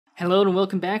Hello and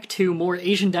welcome back to more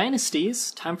Asian Dynasties.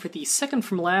 Time for the second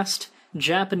from last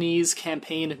Japanese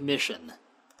campaign mission.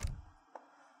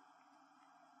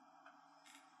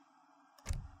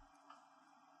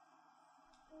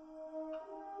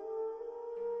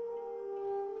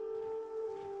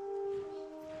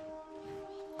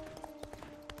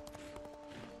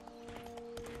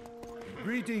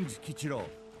 Greetings, Kichiro.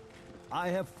 I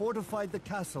have fortified the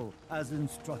castle as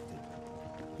instructed.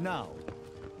 Now,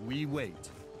 we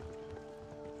wait.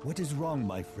 What is wrong,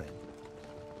 my friend?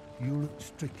 You look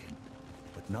stricken,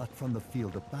 but not from the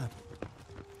field of battle.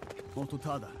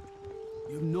 Mototada,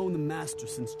 you've known the Master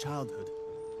since childhood.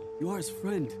 You are his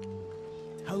friend.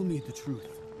 Tell me the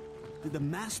truth. Did the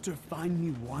Master find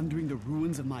me wandering the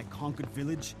ruins of my conquered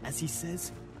village, as he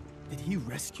says? Did he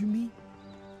rescue me?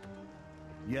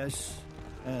 Yes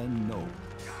and no.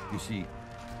 You see,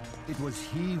 it was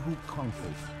he who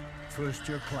conquered. First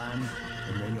your clan,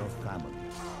 and then your family.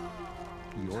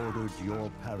 He ordered your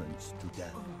parents to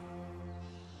death.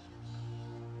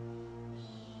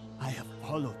 I have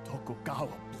followed Tokugawa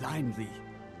blindly.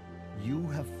 You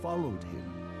have followed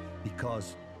him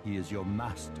because he is your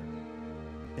master.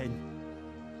 Then,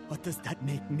 what does that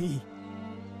make me?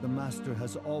 The master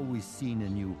has always seen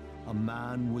in you a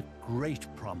man with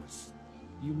great promise.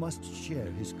 You must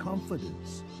share his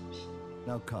confidence.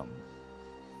 Now come.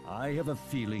 I have a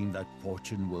feeling that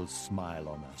fortune will smile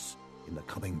on us in the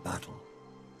coming battle.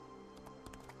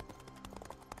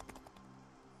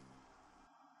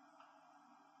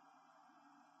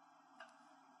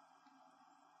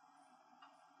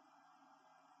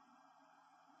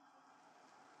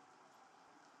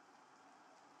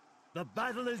 The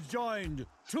battle is joined!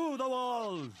 To the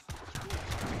walls!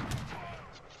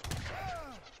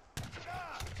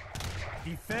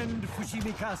 Defend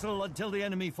Fushimi Castle until the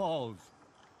enemy falls.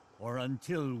 Or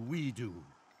until we do.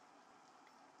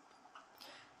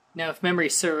 Now, if memory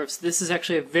serves, this is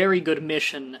actually a very good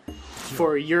mission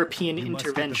for European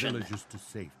intervention. Must get the villagers to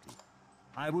safety.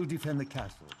 I will defend the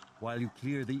castle while you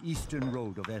clear the eastern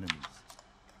road of enemies.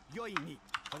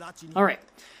 Alright.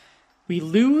 We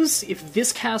lose if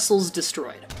this castle's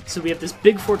destroyed. So we have this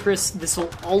big fortress. This will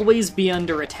always be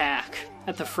under attack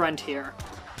at the front here.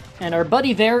 And our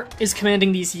buddy there is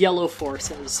commanding these yellow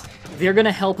forces. They're going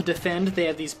to help defend. They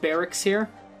have these barracks here.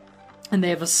 And they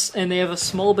have a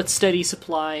small but steady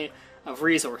supply of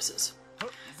resources.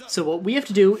 So what we have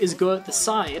to do is go out the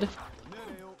side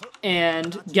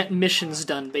and get missions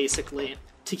done, basically,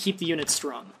 to keep the unit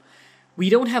strong. We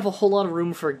don't have a whole lot of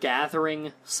room for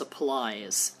gathering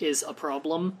supplies, is a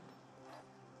problem.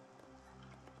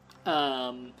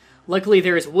 Luckily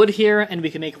there is wood here, and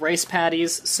we can make rice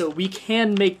patties, so we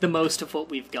can make the most of what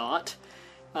we've got.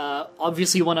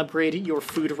 Obviously you want to upgrade your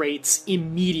food rates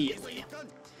immediately.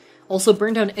 Also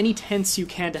burn down any tents you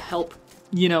can to help,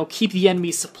 keep the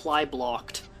enemy supply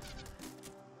blocked.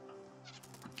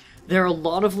 There are a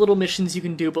lot of little missions you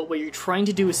can do, but what you're trying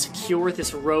to do is secure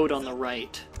this road on the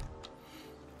right.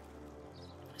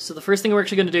 So the first thing we're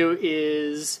actually going to do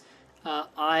is,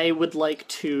 I would like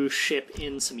to ship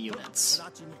in some units.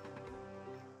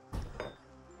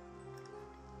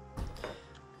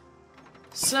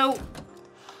 So,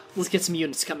 let's get some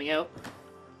units coming out.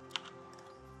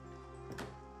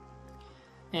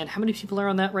 And how many people are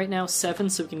on that right now?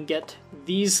 7, so we can get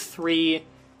these 3.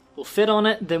 We'll fit on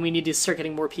it, then we need to start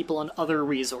getting more people on other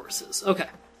resources. Okay.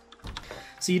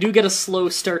 So you do get a slow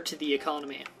start to the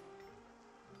economy.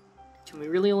 Can we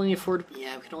really only afford...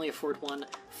 Yeah, we can only afford 1.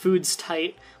 Food's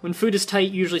tight. When food is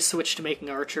tight, you usually switch to making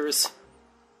archers.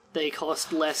 They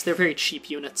cost less. They're very cheap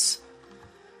units.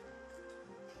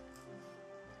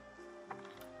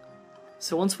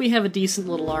 So once we have a decent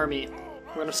little army,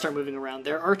 we're going to start moving around.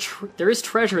 There is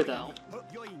treasure, though,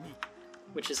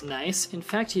 which is nice. In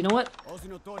fact, you know what?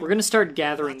 We're going to start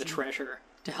gathering the treasure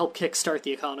to help kickstart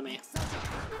the economy.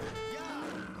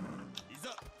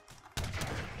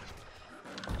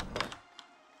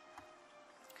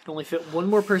 Can only fit 1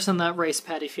 more person on that rice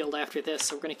paddy field after this,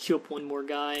 so we're going to queue up 1 more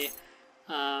guy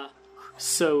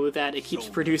so that it keeps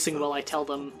producing while I tell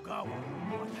them.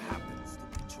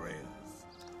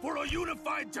 For a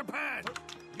unified Japan!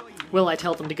 Well, I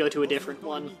tell them to go to a different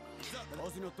one.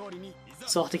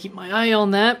 So I'll have to keep my eye on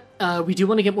that. We do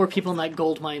want to get more people in that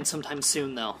gold mine sometime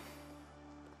soon, though.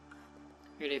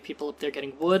 We're gonna have people up there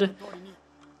getting wood.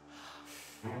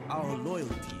 Our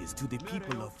loyalty is to the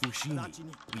people of Fushimi.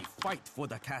 We fight for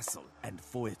the castle and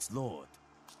for its lord.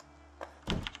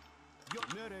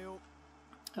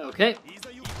 Okay.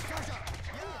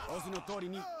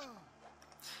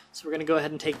 So we're going to go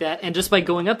ahead and take that, and just by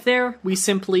going up there, we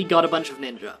simply got a bunch of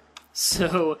ninja.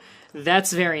 So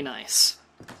that's very nice.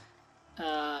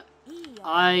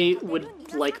 I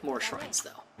would like more shrines,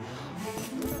 though.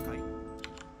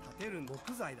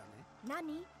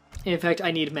 In fact,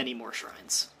 I need many more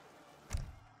shrines.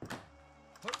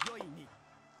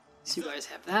 So you guys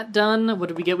have that done. What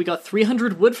did we get? We got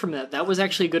 300 wood from that. That was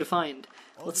actually a good find.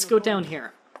 Let's go down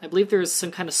here. I believe there's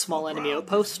some kind of small enemy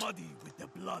outpost. Muddy with the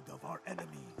blood of our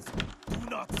enemies. Do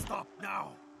not stop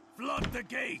now. Flood the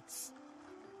gates.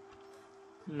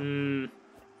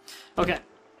 Okay.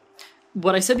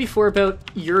 What I said before about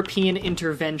European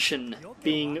intervention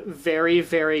being very,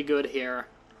 very good here.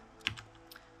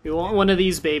 We want one of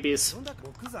these babies.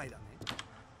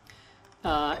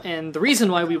 And the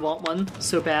reason why we want one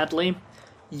so badly,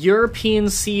 European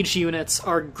siege units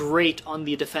are great on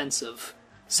the defensive.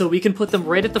 So we can put them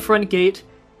right at the front gate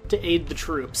to aid the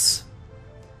troops.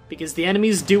 Because the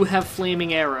enemies do have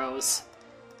flaming arrows.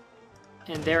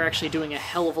 And they're actually doing a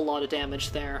hell of a lot of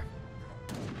damage there.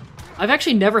 I've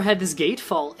actually never had this gate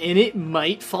fall, and it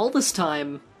might fall this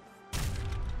time.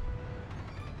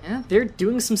 Yeah, they're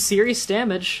doing some serious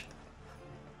damage.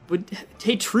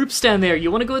 Hey, troops down there,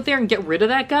 you want to go out there and get rid of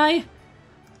that guy?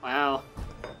 Wow.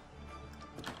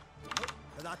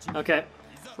 Okay,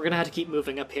 we're gonna have to keep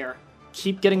moving up here.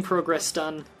 Keep getting progress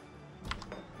done.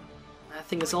 That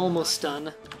thing is almost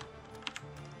done.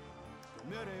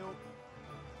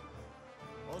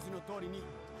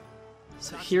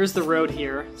 So here's the road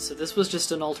here. So this was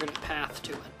just an alternate path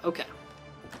to it. Okay.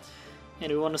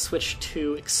 And we want to switch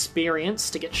to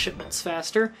experience to get shipments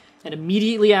faster, and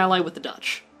immediately ally with the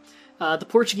Dutch. The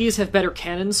Portuguese have better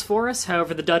cannons for us,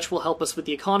 however the Dutch will help us with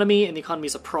the economy, and the economy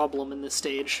is a problem in this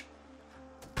stage.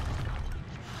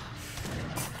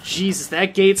 Jesus,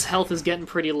 that gate's health is getting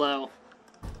pretty low.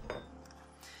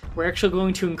 We're actually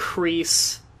going to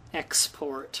increase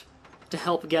export to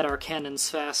help get our cannons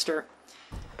faster.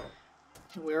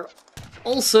 We're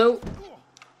also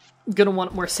gonna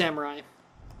want more samurai,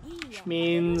 which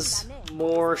means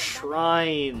more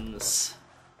shrines.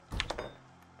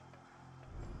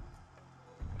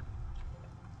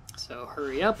 So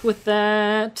hurry up with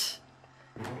that.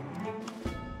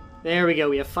 There we go,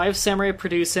 we have 5 samurai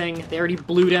producing. They already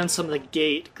blew down some of the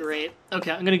gate, great.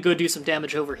 Okay, I'm gonna go do some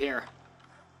damage over here.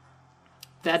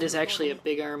 That is actually a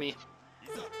big army.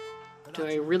 Do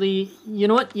I really... You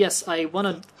know what? Yes,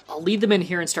 I'll lead them in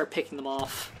here and start picking them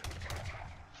off.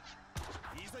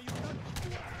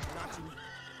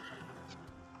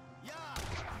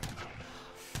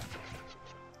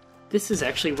 This is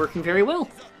actually working very well.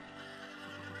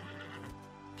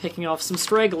 Picking off some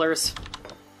stragglers.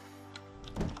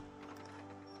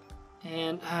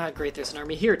 And, great, there's an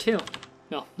army here too.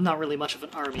 Well, not really much of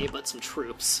an army, but some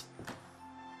troops.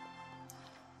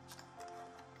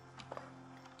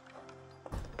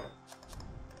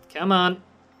 Come on.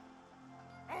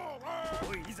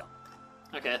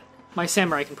 Okay, my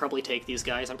samurai can probably take these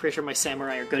guys. I'm pretty sure my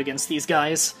samurai are good against these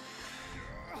guys.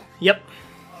 Yep.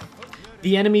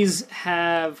 The enemies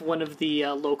have one of the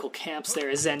local camps there,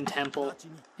 a Zen temple,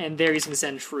 and they're using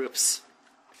Zen troops.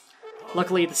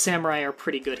 Luckily, the samurai are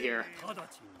pretty good here.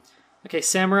 Okay,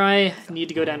 samurai need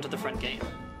to go down to the front gate.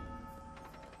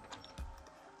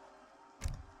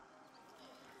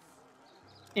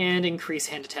 And increase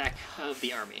hand attack of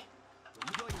the army.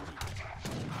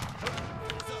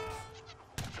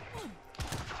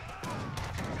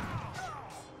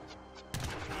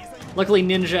 Luckily,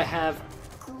 ninja have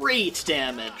great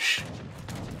damage.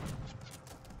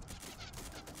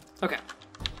 Okay.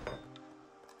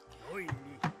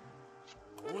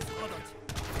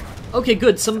 Okay,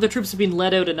 good. Some of the troops have been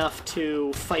let out enough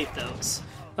to fight those.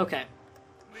 Okay.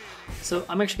 So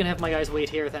I'm actually gonna have my guys wait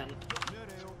here then.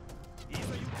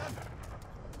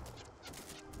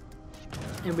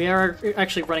 And we are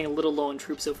actually running a little low on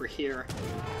troops over here.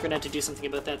 We're gonna have to do something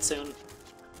about that soon.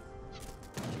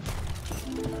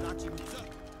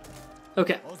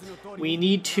 Okay, we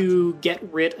need to get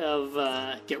rid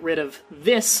of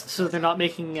this so they're not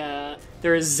making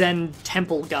their Zen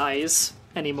temple guys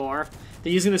anymore.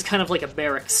 They're using this kind of like a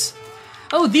barracks.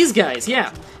 Oh, these guys,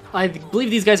 yeah. I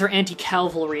believe these guys are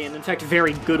anti-cavalry, and in fact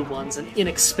very good ones, and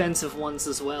inexpensive ones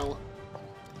as well.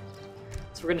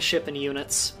 So we're gonna ship in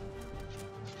units.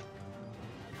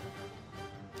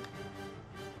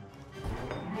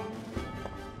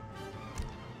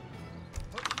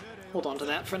 Hold on to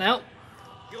that for now.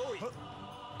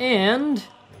 And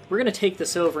we're going to take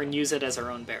this over and use it as our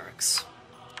own barracks.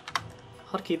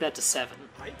 Hotkey that to 7.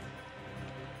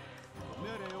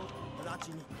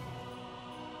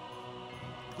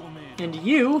 And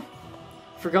you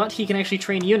forgot he can actually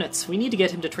train units. We need to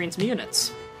get him to train some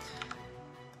units.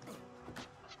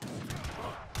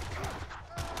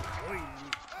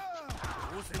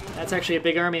 That's actually a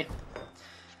big army.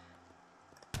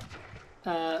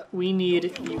 We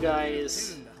need you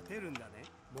guys...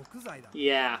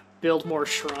 Yeah, build more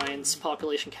shrines.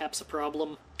 Population cap's a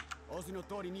problem.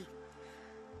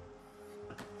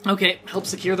 Okay, help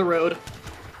secure the road.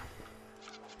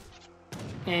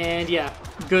 And yeah,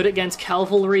 good against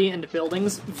cavalry and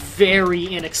buildings. Very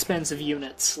inexpensive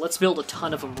units. Let's build a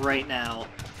ton of them right now.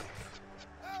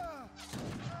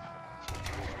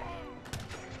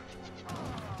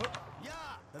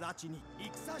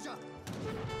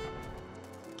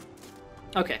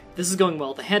 Okay, this is going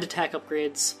well. The hand attack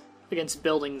upgrades against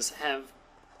buildings have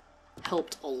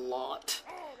helped a lot.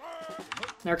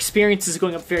 And our experience is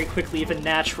going up very quickly, even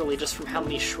naturally, just from how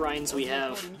many shrines we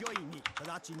have.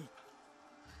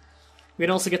 We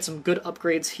can also get some good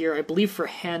upgrades here, I believe, for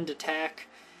hand attack.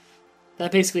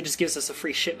 That basically just gives us a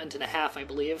free shipment and a half, I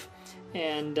believe.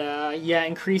 And, yeah,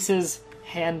 increases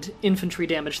hand infantry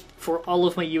damage for all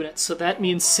of my units, so that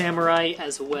means samurai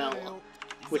as well,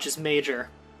 which is major.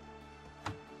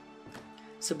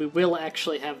 So we will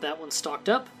actually have that one stocked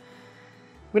up.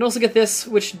 We can also get this,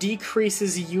 which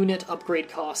decreases unit upgrade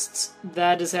costs.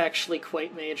 That is actually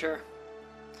quite major,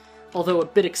 although a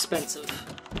bit expensive.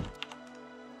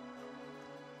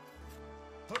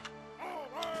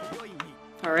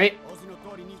 Alright,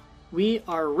 we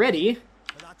are ready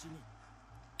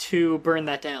to burn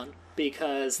that down,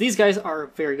 because these guys are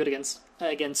very good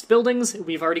against buildings.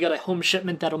 We've already got a home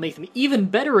shipment that'll make them even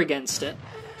better against it.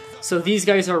 So these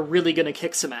guys are really gonna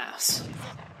kick some ass.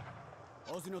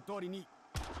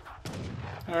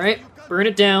 Alright, burn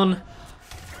it down.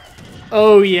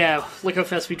 Oh yeah, look how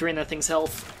fast we drain that thing's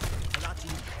health.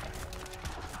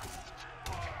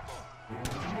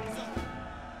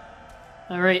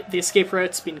 Alright, the escape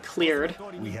route's been cleared.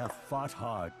 We have fought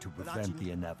hard to prevent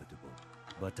the inevitable,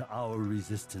 but our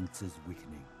resistance is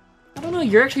weakening. I don't know,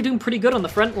 you're actually doing pretty good on the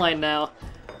front line now.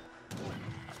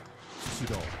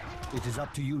 Sido, it is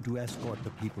up to you to escort the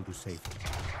people to safety.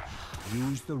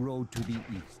 Use the road to the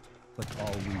east, but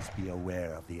always be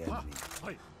aware of the enemy.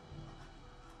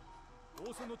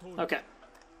 Okay.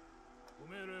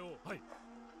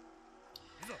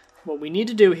 What we need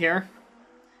to do here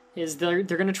is they're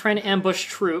going to try and ambush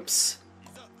troops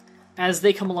as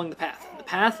they come along the path. The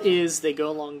path is they go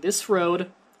along this road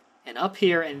and up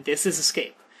here, and this is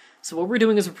escape. So what we're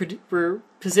doing is we're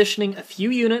positioning a few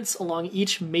units along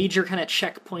each major kind of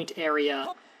checkpoint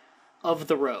area of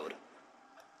the road.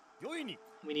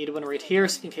 We need one right here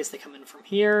in case they come in from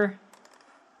here.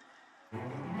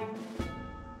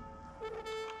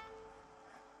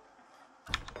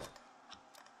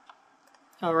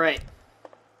 Alright.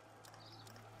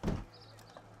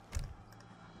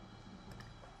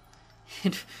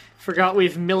 Forgot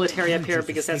we've military up here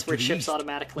because that's where it ships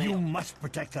automatically. You must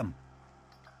protect them.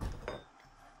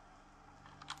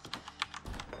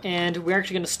 And we're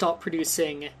actually going to stop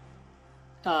producing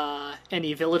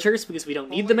any villagers because we don't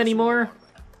need them anymore.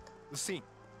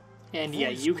 And yeah,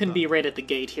 you can be right at the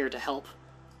gate here to help.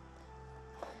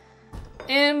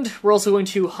 And we're also going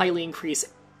to highly increase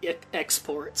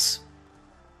exports.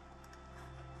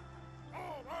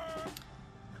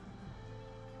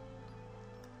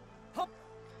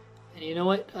 And you know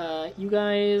what? You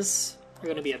guys are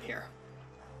going to be up here.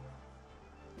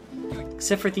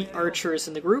 Except for the archers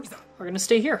in the group are going to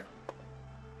stay here.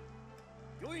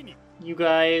 You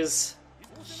guys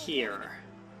here.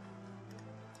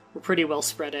 We're pretty well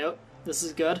spread out. This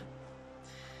is good.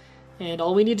 And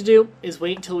all we need to do is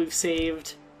wait until we've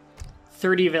saved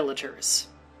 30 villagers.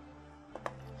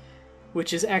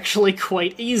 Which is actually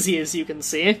quite easy, as you can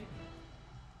see.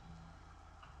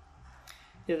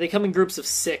 Yeah, they come in groups of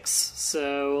 6,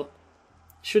 so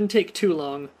shouldn't take too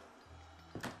long.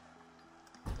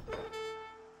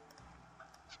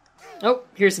 Oh,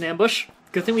 here's an ambush.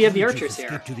 Good thing we have the archers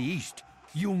here. To the east.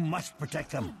 You must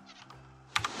protect them.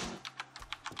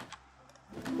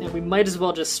 And we might as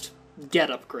well just get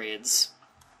upgrades.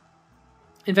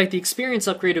 In fact, the experience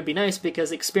upgrade would be nice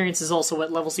because experience is also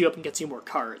what levels you up and gets you more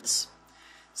cards.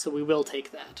 So we will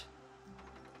take that.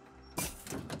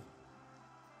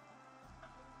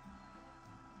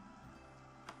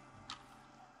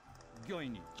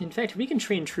 In fact, we can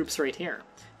train troops right here.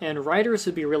 And riders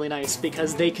would be really nice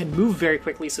because they can move very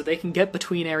quickly, so they can get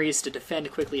between areas to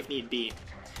defend quickly if need be.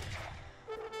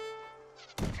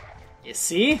 You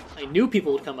see? I knew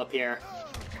people would come up here.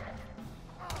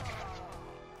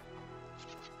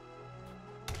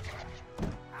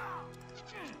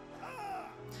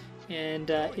 And,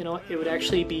 you know, it would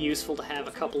actually be useful to have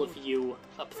a couple of you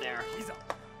up there.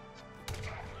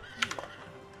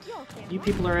 You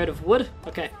people are out of wood?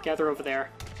 Okay, gather over there.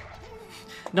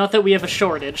 Not that we have a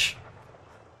shortage.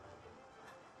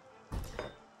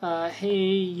 Hey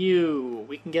you.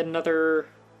 We can get another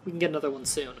one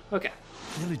soon. Okay.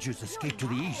 Villagers escape to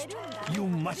the east. You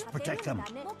must protect them.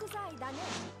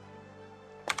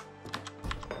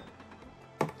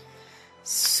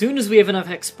 Soon as we have enough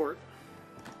export.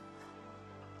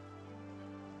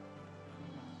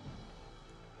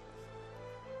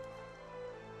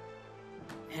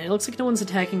 And it looks like no one's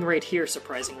attacking right here,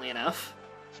 surprisingly enough.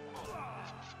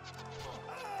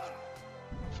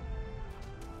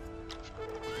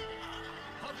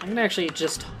 I'm gonna actually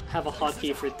just have a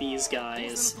hotkey for these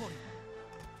guys.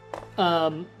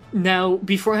 Now,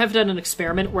 before I've done an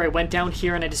experiment where I went down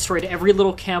here and I destroyed every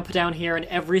little camp down here and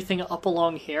everything up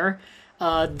along here,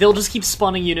 they'll just keep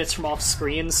spawning units from off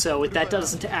screen, so that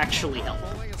doesn't actually help.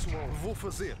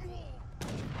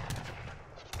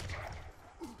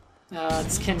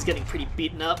 This Ken's getting pretty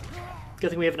beaten up.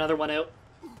 Good thing we have another one out.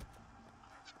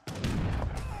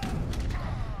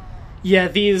 Yeah,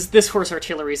 this horse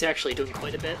artillery is actually doing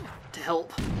quite a bit to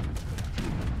help.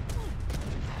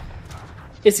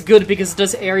 It's good because it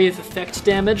does area of effect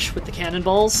damage with the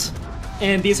cannonballs,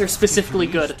 and these are specifically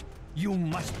good. You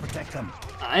must protect them.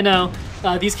 I know.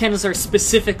 These cannons are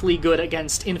specifically good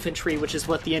against infantry, which is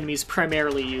what the enemy's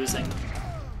primarily using.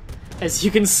 As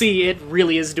you can see, it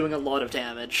really is doing a lot of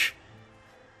damage.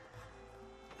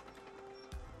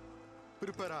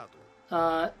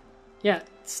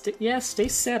 Yeah, stay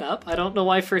set up. I don't know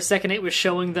why for a second it was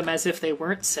showing them as if they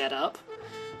weren't set up.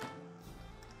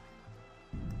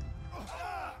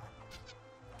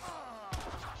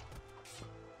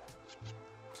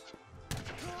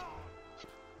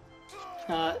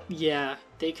 Yeah,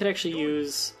 they could actually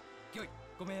use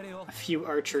a few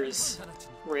archers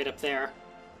right up there.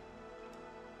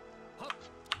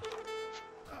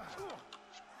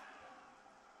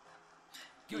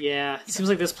 Yeah, it seems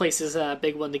like this place is a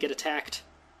big one to get attacked.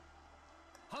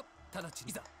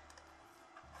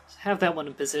 Have that one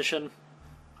in position.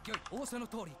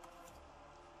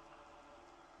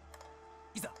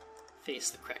 Face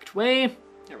the correct way.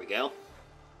 There we go.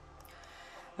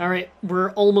 Alright,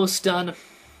 we're almost done.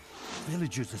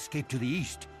 Villagers escape to the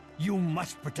east. You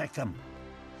must protect them.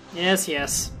 Yes,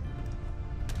 yes.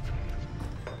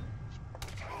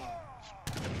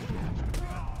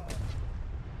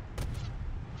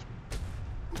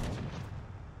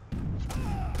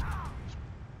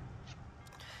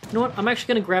 You know what? I'm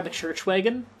actually going to grab a church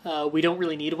wagon. We don't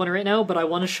really need one right now, but I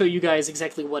want to show you guys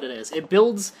exactly what it is. It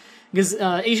builds... Because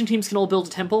Asian teams can all build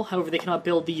a temple, however they cannot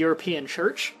build the European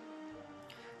church.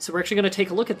 So we're actually going to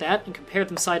take a look at that and compare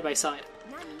them side by side.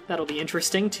 That'll be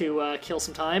interesting to kill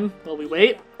some time while we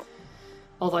wait.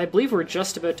 Although I believe we're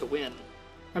just about to win.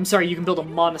 I'm sorry, you can build a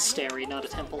monastery, not a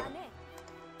temple.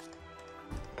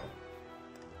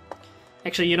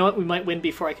 Actually, you know what? We might win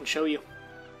before I can show you.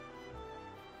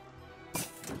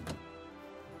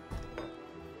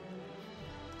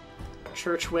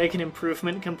 Church wagon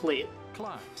improvement complete.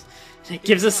 It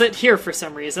gives us it here for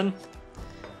some reason.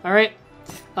 Alright.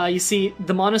 You see,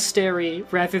 the monastery,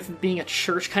 rather than being a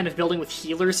church kind of building with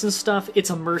healers and stuff,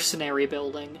 it's a mercenary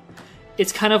building.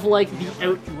 It's kind of like the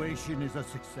evacuation is a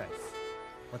success,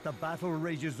 but the battle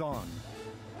rages on.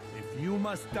 If you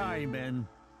must die, men,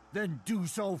 then do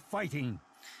so fighting.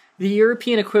 The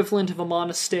European equivalent of a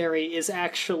monastery is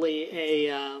actually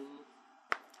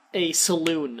a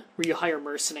saloon where you hire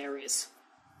mercenaries.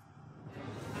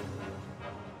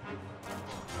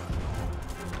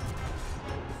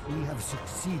 We have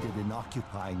succeeded in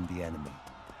occupying the enemy,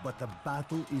 but the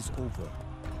battle is over.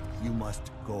 You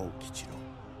must go, Kichiro.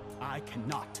 I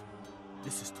cannot.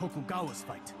 This is Tokugawa's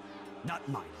fight, not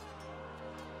mine.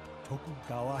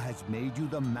 Tokugawa has made you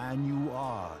the man you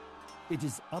are. It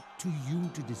is up to you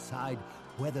to decide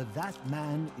whether that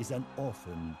man is an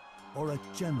orphan or a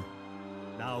general.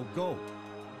 Now go.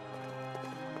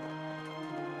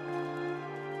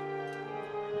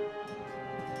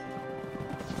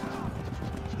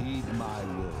 Heed my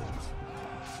words.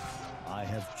 I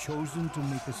have chosen to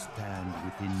make a stand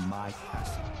within my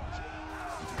castle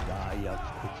and die a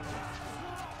quick death.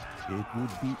 It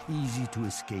would be easy to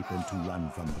escape and to run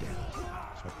from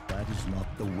death, but that is not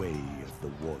the way of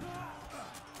the warrior.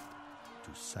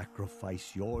 To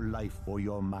sacrifice your life for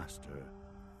your master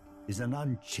is an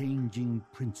unchanging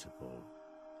principle.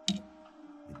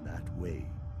 In that way,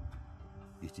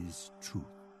 it is truth.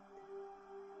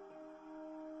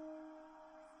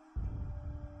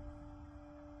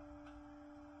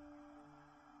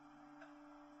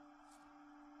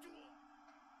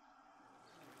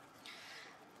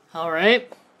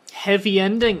 Alright, heavy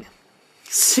ending.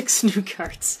 6 new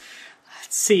cards.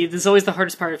 Let's see, this is always the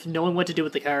hardest part of knowing what to do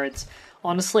with the cards.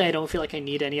 Honestly, I don't feel like I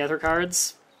need any other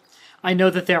cards. I know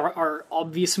that there are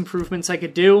obvious improvements I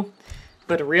could do,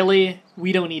 but really,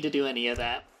 we don't need to do any of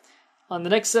that. On the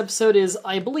next episode is,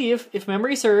 I believe, if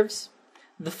memory serves,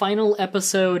 the final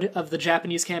episode of the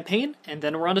Japanese campaign, and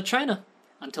then we're on to China.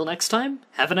 Until next time,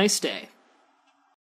 have a nice day.